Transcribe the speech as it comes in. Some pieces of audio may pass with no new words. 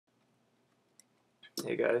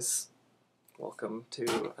Hey guys, welcome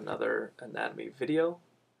to another anatomy video.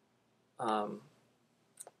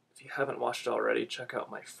 If you haven't watched it already, check out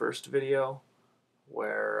my first video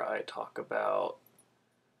where I talk about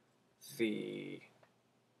the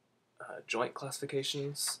joint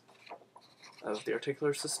classifications of the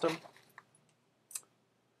articular system,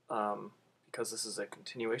 because this is a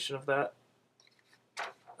continuation of that,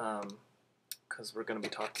 because we're going to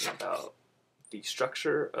be talking about the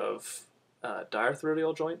structure of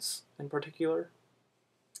diarthrodial joints in particular,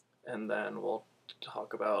 and then we'll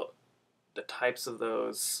talk about the types of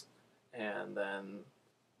those and then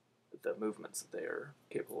the movements that they are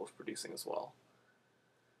capable of producing as well.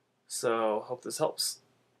 So hope this helps.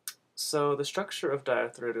 So the structure of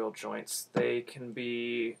diarthrodial joints, they can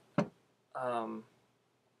be,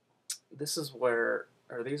 this is where,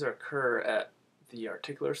 or these occur at the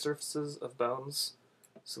articular surfaces of bones.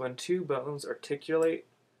 So when two bones articulate,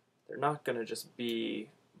 they're not going to just be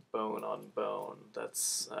bone on bone.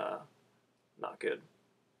 That's not good.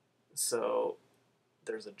 So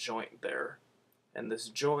there's a joint there, and this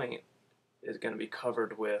joint is going to be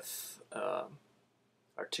covered with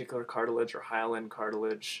articular cartilage or hyaline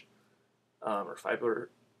cartilage or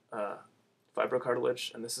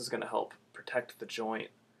fibrocartilage, and this is going to help protect the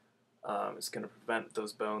joint. It's going to prevent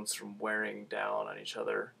those bones from wearing down on each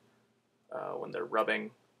other when they're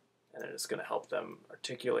rubbing, and it's going to help them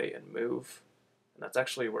articulate and move. And that's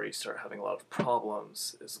actually where you start having a lot of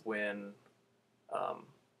problems, is when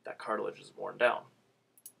that cartilage is worn down.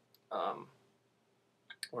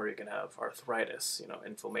 Or you can have arthritis,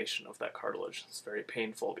 inflammation of that cartilage. It's very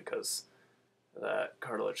painful because that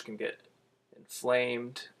cartilage can get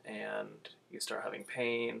inflamed and you start having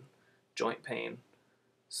pain, joint pain.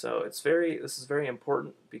 So this is very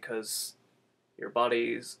important because your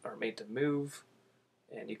bodies are made to move,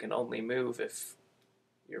 and you can only move if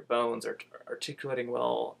your bones are articulating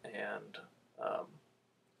well and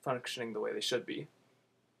functioning the way they should be.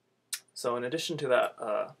 So in addition to that,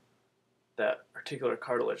 that articular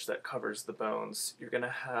cartilage that covers the bones, you're going to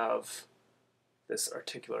have this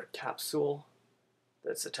articular capsule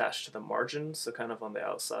that's attached to the margin, so kind of on the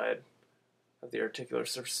outside of the articular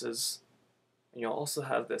surfaces. And you'll also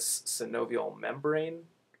have this synovial membrane,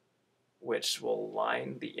 which will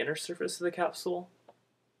line the inner surface of the capsule,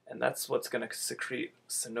 and that's what's going to secrete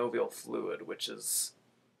synovial fluid, which is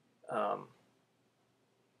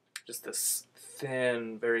just this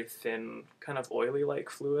thin, very thin, kind of oily-like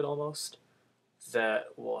fluid almost, that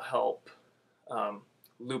will help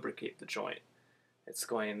lubricate the joint. It's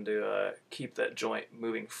going to keep that joint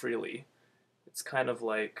moving freely. It's kind of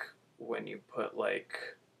like when you put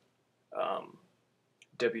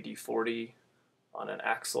WD-40 on an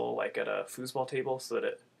axle, like at a foosball table, so that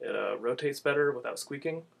it rotates better without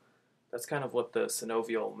squeaking. That's kind of what the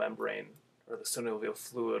synovial membrane, or the synovial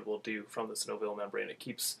fluid, will do from the synovial membrane. It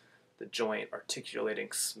keeps the joint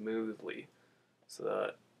articulating smoothly so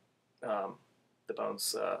that the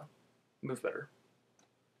bones move better.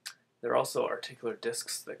 There are also articular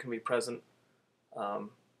discs that can be present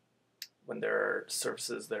when there are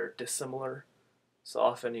surfaces that are dissimilar. So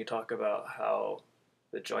often you talk about how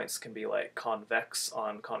the joints can be like convex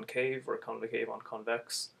on concave or concave on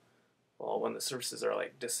convex. Well, when the surfaces are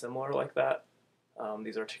like dissimilar like that,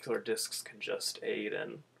 these articular discs can just aid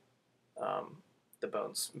in the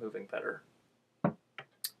bones moving better.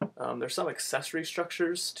 There's some accessory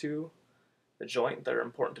structures to the joint that are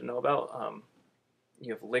important to know about.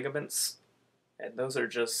 You have ligaments, and those are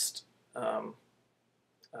just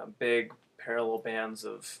big parallel bands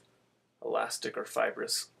of elastic or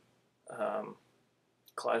fibrous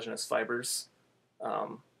collagenous fibers.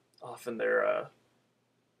 Often they're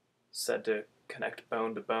said to connect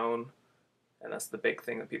bone to bone, and that's the big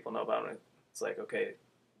thing that people know about. It's like, okay,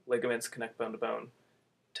 ligaments connect bone to bone,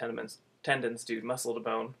 tendons do muscle to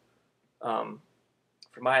bone.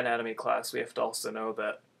 For my anatomy class, we have to also know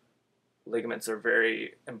that ligaments are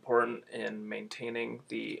very important in maintaining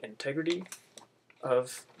the integrity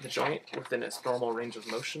of the joint within its normal range of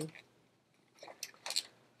motion.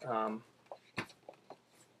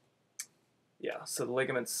 So the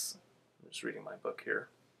ligaments, I'm just reading my book here.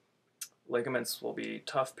 Ligaments will be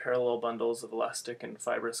tough parallel bundles of elastic and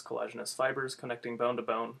fibrous collagenous fibers connecting bone to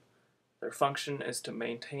bone. Their function is to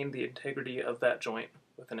maintain the integrity of that joint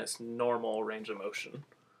within its normal range of motion.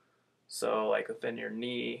 So like within your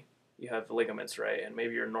knee, you have the ligaments, right? And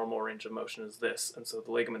maybe your normal range of motion is this, and so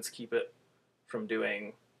the ligaments keep it from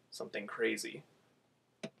doing something crazy.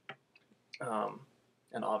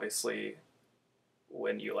 And obviously,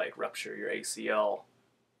 when you like rupture your ACL,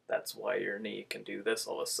 that's why your knee can do this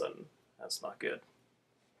all of a sudden. That's not good.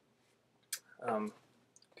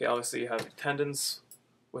 Okay, obviously you have tendons,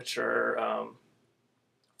 which are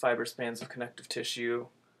fiber spans of connective tissue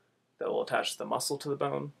that will attach the muscle to the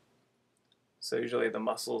bone. So usually the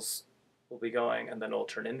muscles will be going, and then it'll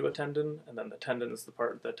turn into a tendon, and then the tendon is the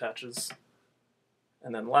part that attaches.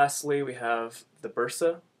 And then lastly, we have the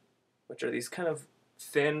bursa, which are these kind of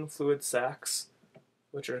thin fluid sacs,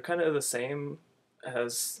 which are kind of the same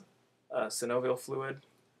as synovial fluid.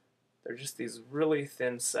 They're just these really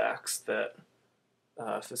thin sacs that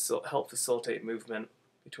help facilitate movement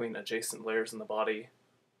between adjacent layers in the body.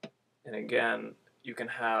 And again, you can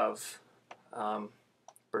have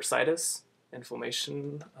bursitis,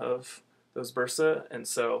 inflammation of those bursa, and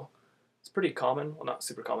so it's pretty common, well, not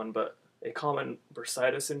super common, but a common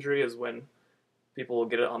bursitis injury is when people will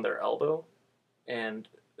get it on their elbow and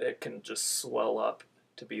it can just swell up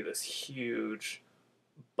to be this huge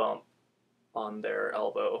bump on their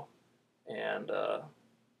elbow, and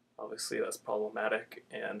obviously that's problematic,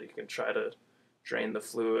 and you can try to drain the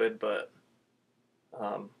fluid, but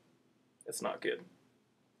it's not good.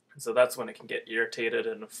 And so that's when it can get irritated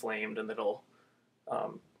and inflamed, and it'll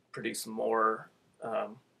produce more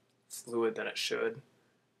fluid than it should.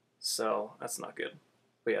 So that's not good.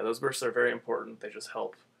 But yeah, those bursts are very important. They just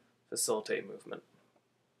help facilitate movement.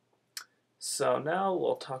 So now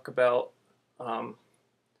we'll talk about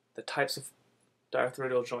the types of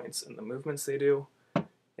diarthrodial joints and the movements they do.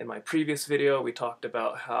 In my previous video, we talked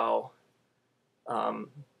about how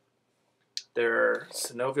there are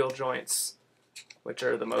synovial joints, which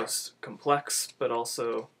are the most complex, but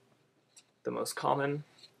also the most common.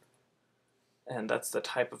 And that's the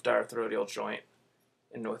type of diarthrodial joint.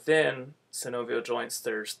 And within synovial joints,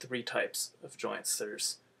 there's three types of joints.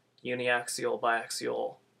 There's uniaxial,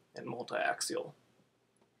 biaxial, and multiaxial.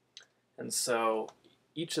 And so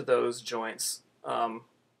each of those joints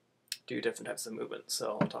do different types of movement.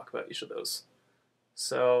 So I'll talk about each of those.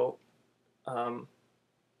 So the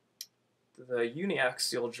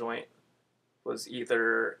uniaxial joint was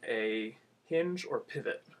either a hinge or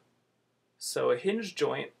pivot. So a hinge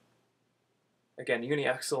joint, again,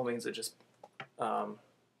 uniaxial means it just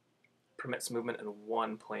permits movement in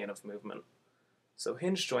one plane of movement. So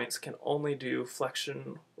hinge joints can only do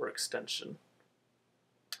flexion or extension.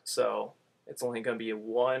 So it's only going to be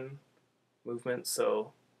one movement.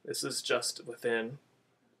 So this is just within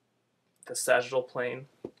the sagittal plane.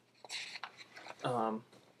 A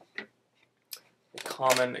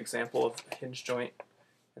common example of a hinge joint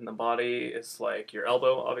in the body is like your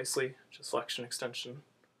elbow, obviously, just flexion, extension,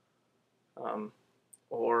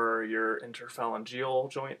 or your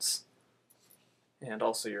interphalangeal joints, and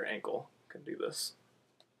also your ankle can do this.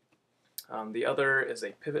 The other is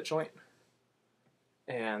a pivot joint,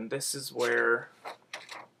 and this is where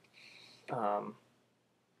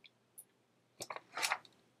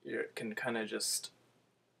you can kind of just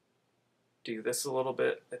do this a little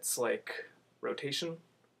bit. It's like rotation,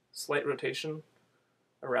 slight rotation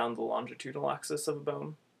around the longitudinal axis of a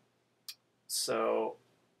bone. So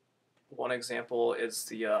one example is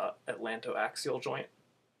the atlantoaxial joint.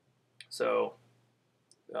 So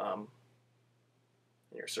in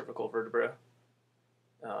your cervical vertebra,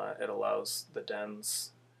 it allows the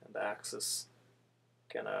dens and the axis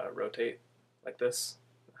kind of rotate like this.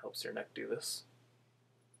 It helps your neck do this.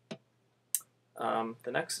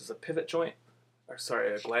 The next is a pivot joint, or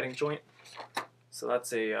sorry, a gliding joint. So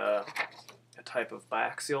that's a type of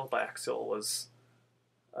biaxial. Biaxial was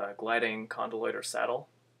gliding, condyloid, or saddle.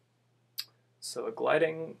 So a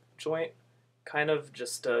gliding joint kind of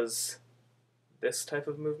just does this type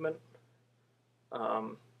of movement.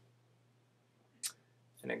 An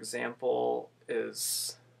example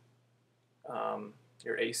is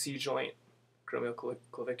your AC joint,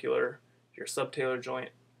 acromioclavicular, your subtalar joint,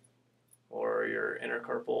 or your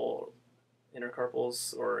intercarpals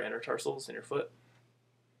or intertarsals in your foot.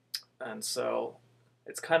 And so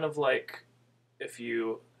it's kind of like if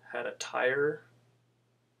you had a tire,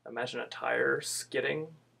 imagine a tire skidding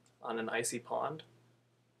on an icy pond.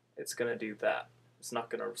 It's going to do that. It's not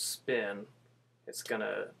going to spin. It's going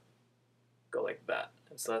to go like that.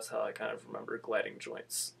 And so that's how I kind of remember gliding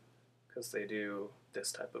joints, because they do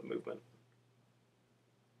this type of movement.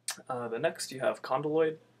 The next you have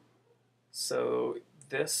condyloid. So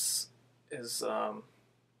this is an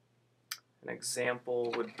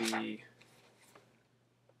example would be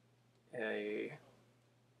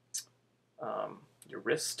your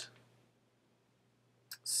wrist.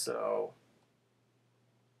 So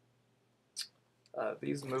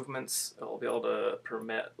these movements will be able to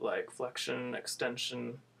permit like flexion,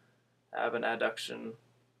 extension, ab and adduction,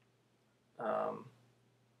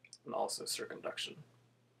 and also circumduction.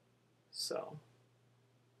 So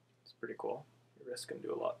it's pretty cool. Your wrist can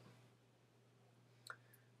do a lot.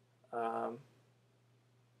 Um,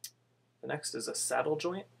 the next is a saddle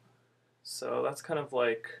joint. So that's kind of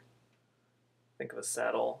like, think of a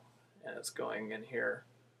saddle and it's going in here.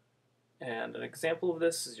 And an example of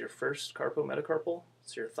this is your first carpometacarpal,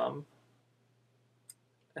 it's your thumb.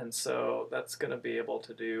 And so that's going to be able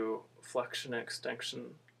to do flexion and extension,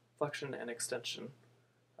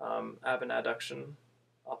 ab and adduction,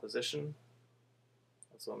 opposition.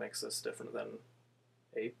 That's what makes this different than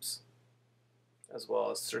apes, as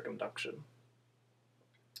well as circumduction.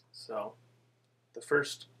 So the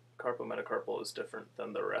first carpometacarpal is different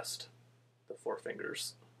than the rest, the four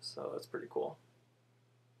fingers. So that's pretty cool.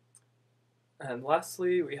 And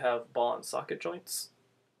lastly, we have ball and socket joints.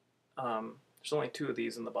 There's only two of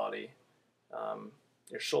these in the body,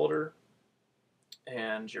 your shoulder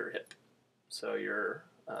and your hip. So your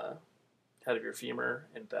head of your femur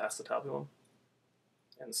into acetabulum.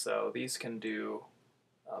 And so these can do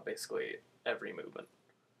basically every movement.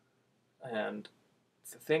 And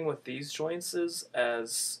the thing with these joints is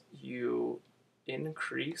as you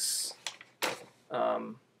increase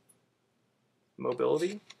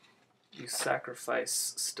mobility, you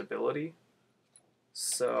sacrifice stability.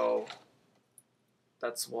 So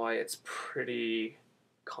that's why it's pretty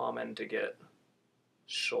common to get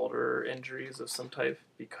shoulder injuries of some type,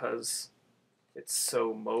 because it's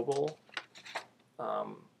so mobile.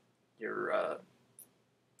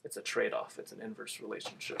 It's a trade-off. It's an inverse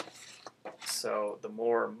relationship. So the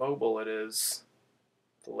more mobile it is,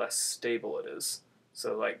 the less stable it is.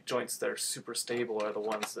 So like joints that are super stable are the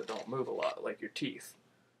ones that don't move a lot, like your teeth.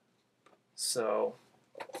 So,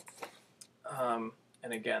 and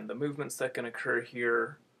again, the movements that can occur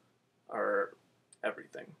here are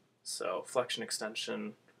everything. So flexion,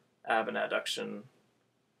 extension, ab and adduction,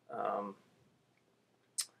 and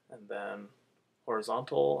then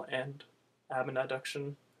horizontal and ab and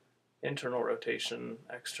adduction, internal rotation,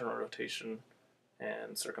 external rotation,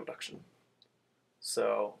 and circumduction.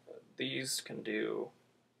 So these can do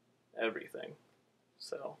everything.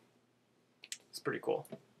 So it's pretty cool.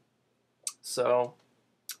 So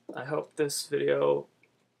I hope this video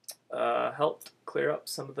helped clear up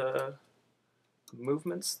some of the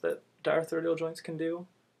movements that diarthrodial joints can do.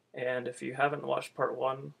 And if you haven't watched part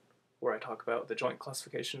 1, where I talk about the joint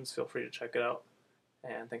classifications, feel free to check it out.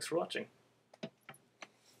 And thanks for watching.